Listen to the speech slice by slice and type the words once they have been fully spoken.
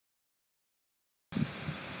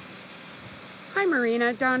Hi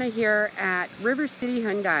Marina, Donna here at River City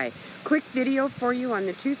Hyundai. Quick video for you on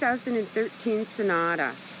the 2013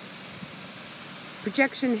 Sonata.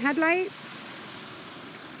 Projection headlights,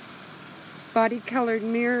 body colored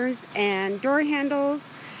mirrors and door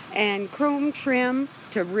handles, and chrome trim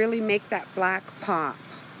to really make that black pop.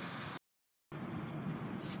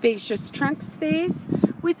 Spacious trunk space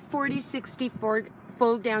with 40-60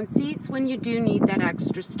 fold down seats when you do need that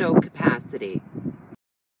extra stow capacity.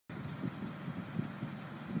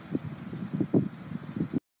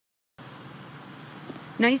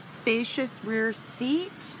 Nice spacious rear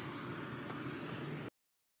seat.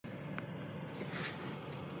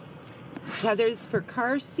 Tethers for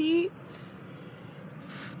car seats.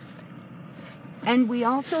 And we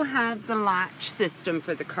also have the latch system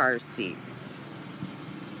for the car seats.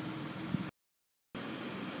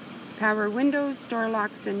 Power windows, door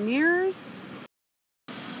locks and mirrors.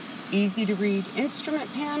 Easy to read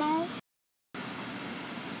instrument panel.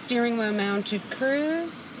 Steering wheel mounted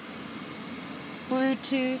cruise.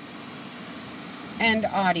 Bluetooth and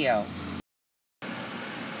audio.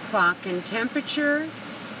 Clock and temperature,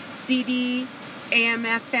 CD, AM,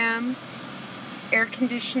 FM, air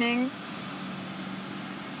conditioning,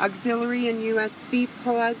 auxiliary and USB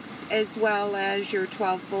plugs, as well as your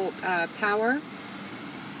 12-volt power,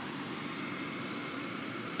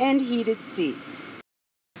 and heated seats.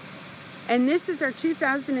 And this is our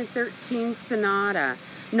 2013 Sonata.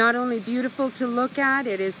 Not only beautiful to look at,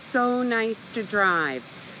 it is so nice to drive.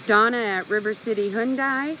 Donna at River City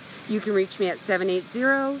Hyundai. You can reach me at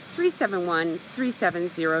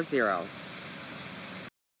 780-371-3700.